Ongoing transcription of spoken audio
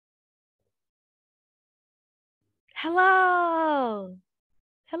Hello.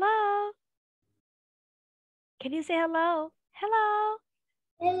 Hello. Can you say hello? Hello.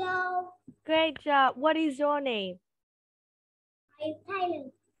 Hello, Great job. What is your name? I'm Tyler.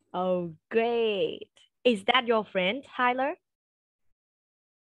 Oh, great. Is that your friend, Tyler?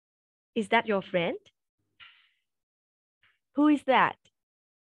 Is that your friend? Who is that?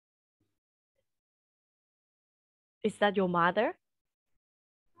 Is that your mother?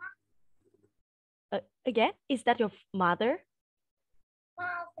 Again, is that your mother?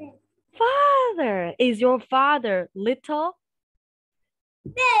 Father. Father. Is your father little?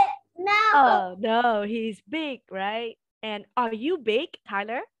 No, Oh, no, he's big, right? And are you big,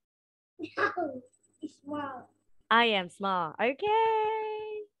 Tyler? no, it's small. I am small.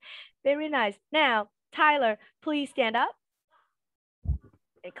 Okay. Very nice. Now, Tyler, please stand up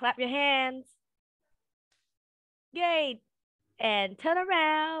and clap your hands. Great. And turn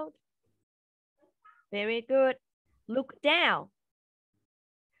around. Very good. Look down.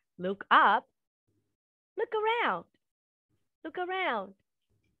 Look up. Look around. Look around.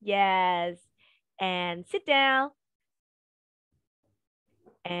 Yes. And sit down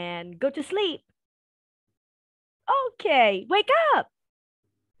and go to sleep. Okay. Wake up.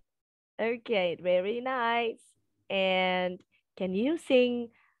 Okay. Very nice. And can you sing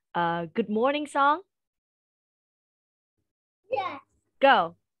a good morning song? Yes.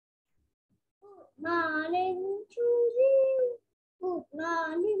 Go. Good morning to you. Good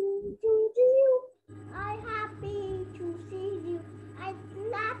morning to you. I'm happy to see you. I'm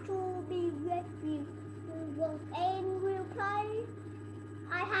glad to be with you. We will and we'll play.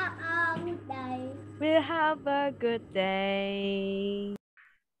 I have a good day. We'll have a good day.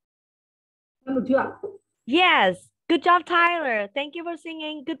 Được chưa? Yes. Good job, Tyler. Thank you for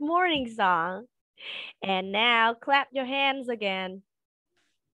singing Good Morning song. And now clap your hands again.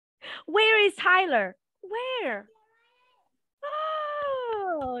 Where is Tyler? Where?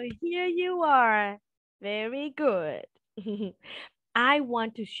 Oh, here you are. Very good. I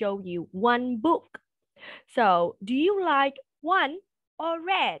want to show you one book. So, do you like one or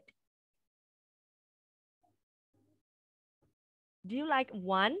red? Do you like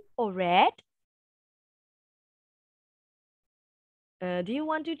one or red? Do you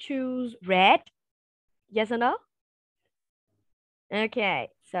want to choose red? Yes or no? Okay,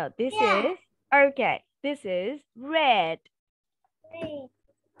 so this Yeah. is, okay, this is red. Red.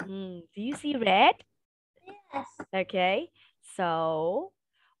 Do you see red? Yes. Okay, so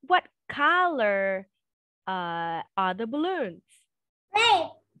what color are the balloons? Red.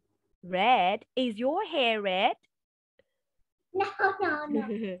 Red. Is your hair red? No, no,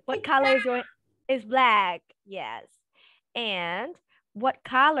 no. What color is your, is black? Yes. And what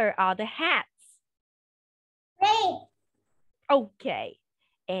color are the hats? Red. Okay.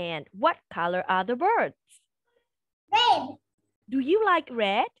 And what color are the birds? Red. Do you like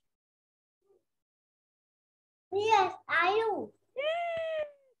red? Yes, I do.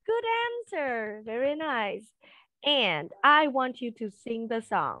 Good answer. Very nice. And I want you to sing the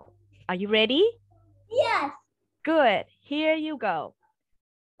song. Are you ready? Yes. Good. Here you go.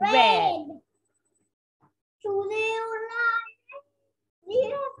 Red. Red. To you like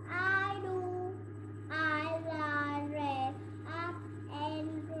yes, I do. I like red up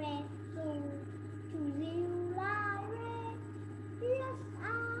and red too. To you like red. Yes,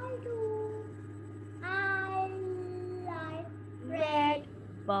 I do. I like Red red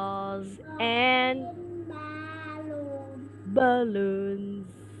balls up and and balloon.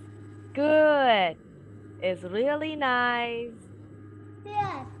 balloons. Good. It's really nice.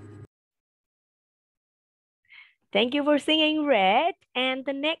 Yes. Thank you for singing Red. And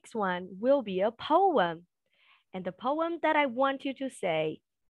the next one will be a poem. And the poem that I want you to say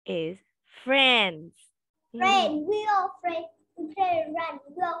is Friends. Friend, we are friends. We play run.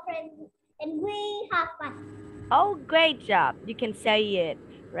 We are friends and we have fun. Oh, great job. You can say it,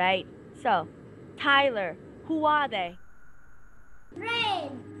 right? So, Tyler, who are they?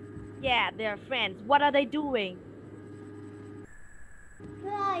 Friend. Yeah, they're friends. What are they doing?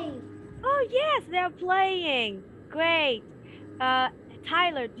 Play. Oh, yes, they're playing. Great. Uh,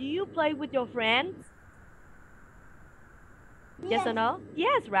 Tyler, do you play with your friends? Yes or Yes. no?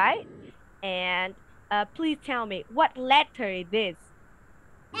 Yes, right? And please tell me, what letter is this?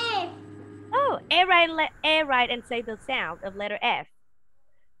 F. Oh, A right and say the sound of letter F.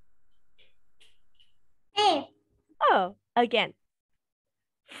 F. Oh, again.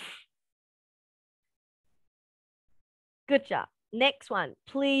 Good job. Next one,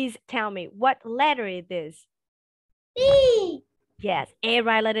 please tell me, what letter is this? D. Yes, A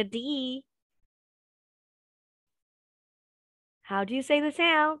right letter D. How do you say the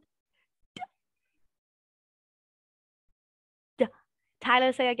sound?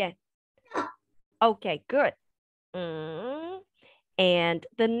 Tyler, say again. Okay, good. And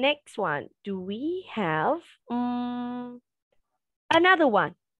the next one, do we have another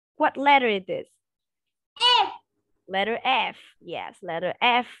one? What letter is this? F. Letter F. Yes, letter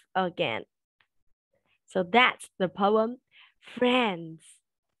F again. So that's the poem Friends.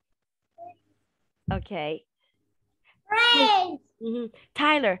 Okay. Friends.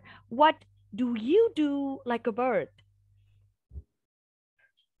 Tyler, what do you do like a bird?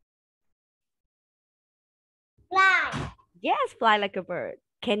 Fly. Yes, fly like a bird.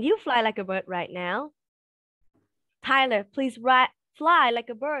 Can you fly like a bird right now? Tyler, please fly like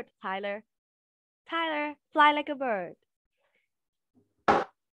a bird, Tyler. Tyler, fly like a bird.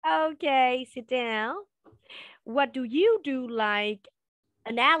 Okay, sit down. What do you do like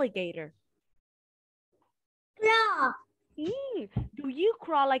an alligator? Crawl. Do you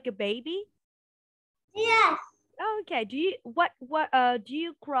crawl like a baby? Yes. Okay. Do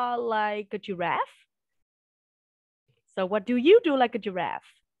you crawl like a giraffe? So what do you do like a giraffe?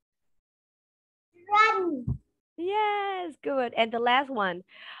 Run. Yes, good. And the last one,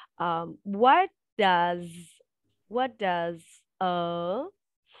 what does a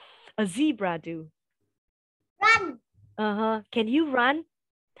zebra do? Run. Can you run,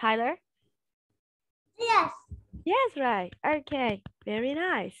 Tyler? Yes. Yes, right. Okay, very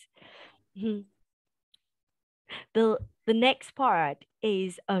nice. The next part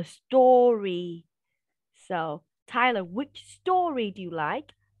is a story. So, Tyler, which story do you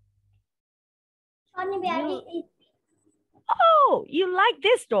like? Johnny Bear did it. Oh, you like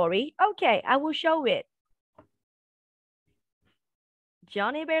this story? Okay, I will show it.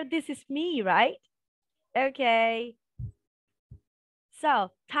 Johnny Bear, this is me, right? Okay.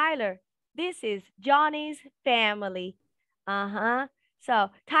 So, Tyler, this is Johnny's family. So,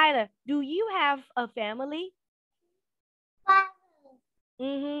 Tyler, do you have a family? Father.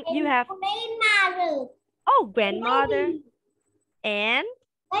 You have Grandmother. grandmother Baby. and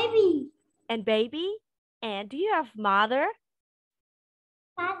Baby. baby. And do you have mother?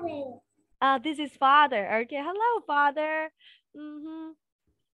 Father. This is father. Okay, hello, father.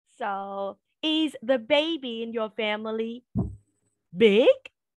 So, is the baby in your family big?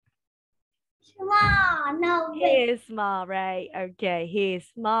 Small. No, He big. is small, right? Okay, he is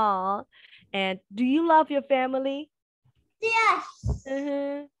small. And do you love your family? Yes.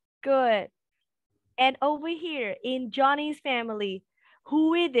 Good. And over here in Johnny's family,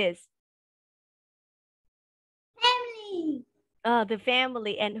 who is this? Family. The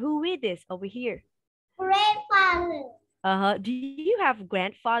family. And who is this over here? Grandfather. Do you have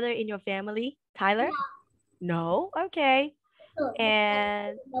grandfather in your family, Tyler? No? Okay.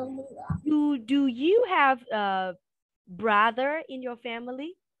 And do you have a brother in your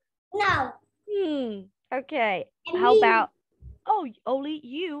family? No. Okay. And How me. about only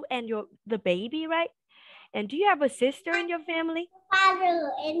you and the baby, right? And do you have a sister in your family?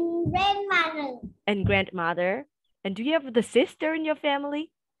 Father and grandmother. And grandmother. And do you have the sister in your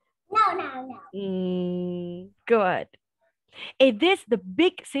family? No. Good. Is this the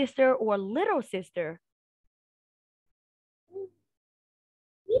big sister or little sister?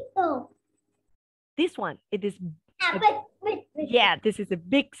 Little. This one. It is. Big. Yeah, this is a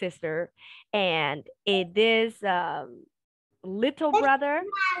big sister. And it is little brother.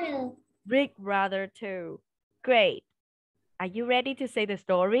 Father. Big brother too. Great. Are you ready to say the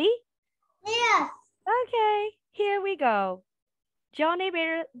story? Yes. Okay, here we go. Johnny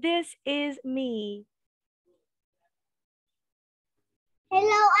Bear, this is me.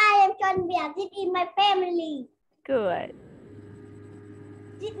 Hello, I am John Bear. This is my family. Good.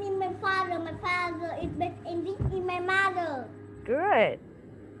 This is my father. My father is big, and this is my mother. Good.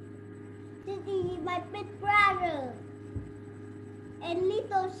 This is my big brother and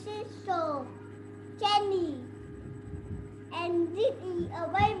little sister, Jenny. And this is a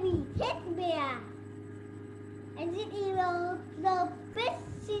baby, teddy bear. And this is the big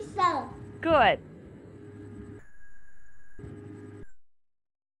sister. Good.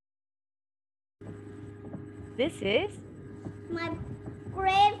 This is my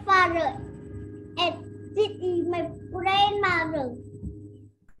grandfather. And this is my grandmother.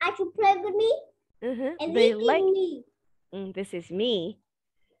 Are you play with me? And they this like is me. This is me.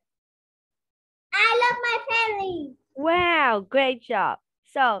 I love my family. Wow, great job.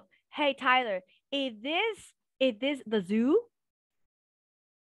 So, hey Tyler, is this the zoo?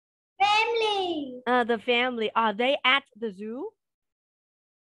 Family. The family, are they at the zoo?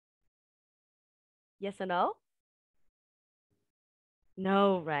 Yes or no?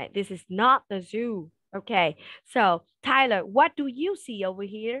 No, right. This is not the zoo. Okay. So, Tyler, what do you see over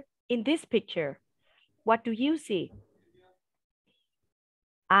here in this picture? What do you see?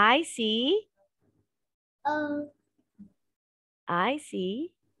 I see. Uh, I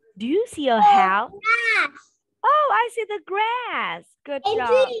see. Do you see a house? Grass. Oh, I see the grass. Good And job.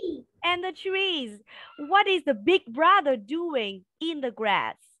 tree. And the trees. What is the big brother doing in the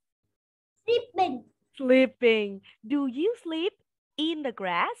grass? Sleeping. Sleeping. Do you sleep in the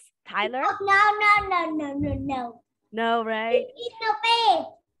grass, Tyler? No. No, right? In the bed.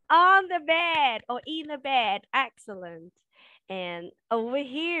 On the bed or in the bed. Excellent. And over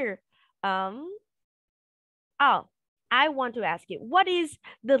here, oh, I want to ask you, what is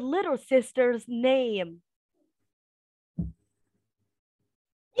the little sister's name?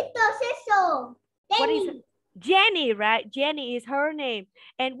 Little sister. What is Jenny. Jenny, right? Jenny is her name.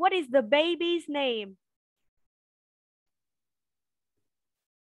 And what is the baby's name?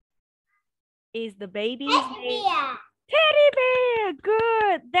 Is the baby's name? Bear. Teddy bear.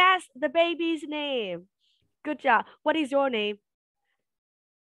 Good. That's the baby's name. Good job. What is your name?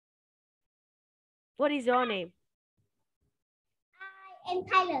 What is your name? I am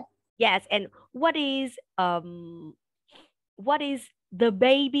Tyler. Yes. And what is the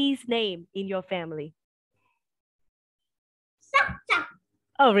baby's name in your family? Saka.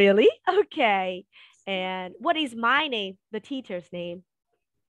 Oh, really? Okay. And what is my name? The teacher's name?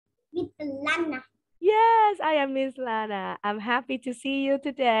 With Lana. Yes, I am Miss Lana. I'm happy to see you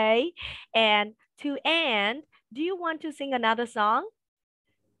today. And to end, do you want to sing another song?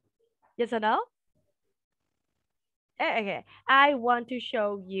 Yes or no? Okay. I want to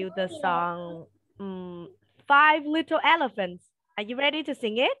show you the song Five Little Elephants. Are you ready to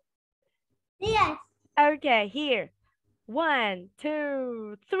sing it? Yes. Okay, here. 1,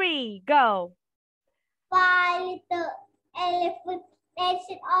 2, 3, go. 5 little elephants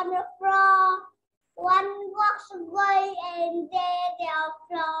dancing on the floor. One walks away and there they are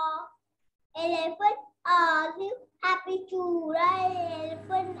floor. Elephant, are you happy today?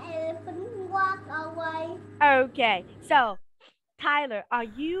 Elephant, walk away. Okay. So, Tyler, are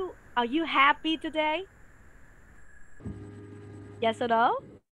you happy today? Yes or no?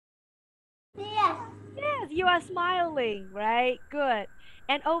 Yes. Yes, you are smiling, right? Good.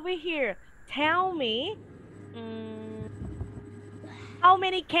 And over here, tell me, how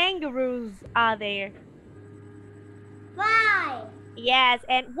many kangaroos are there? 5. Yes,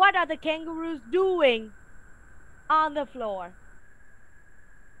 and what are the kangaroos doing on the floor?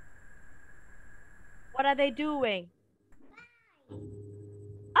 What are they doing?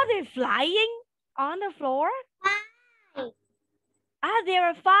 Are they flying on the floor? 5. Ah, there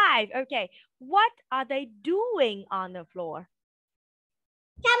are 5. Okay. What are they doing on the floor?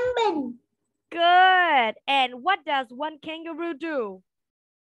 Jumping. Good. And what does one kangaroo do?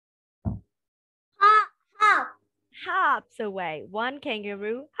 Hop. Hops away. One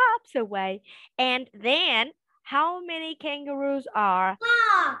kangaroo hops away. And then, how many kangaroos are?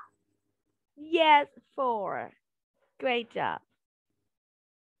 4. Yes, 4. Great job.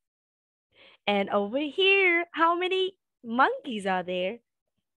 And over here, how many monkeys are there?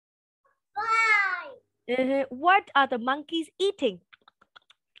 5. What are the monkeys eating?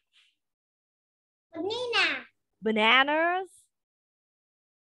 Banana. Bananas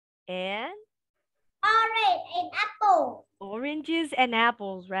and Orange and apple. oranges and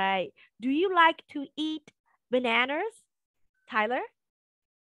apples, right? Do you like to eat bananas, Tyler?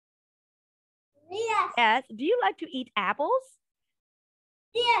 Yes. Yes. Do you like to eat apples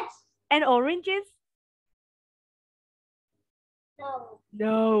Yes. and oranges? No.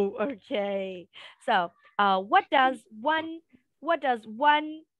 No. Okay. So, what does one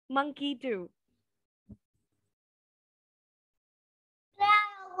monkey do? Fly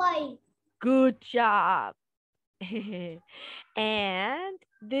away. Good job. And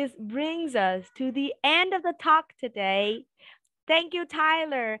this brings us to the end of the talk today. Thank you,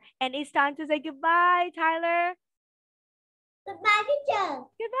 Tyler. And it's time to say goodbye, Tyler. Goodbye, teacher.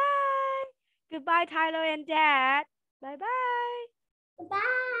 Goodbye. Goodbye, Tyler and Dad. Bye-bye. Goodbye.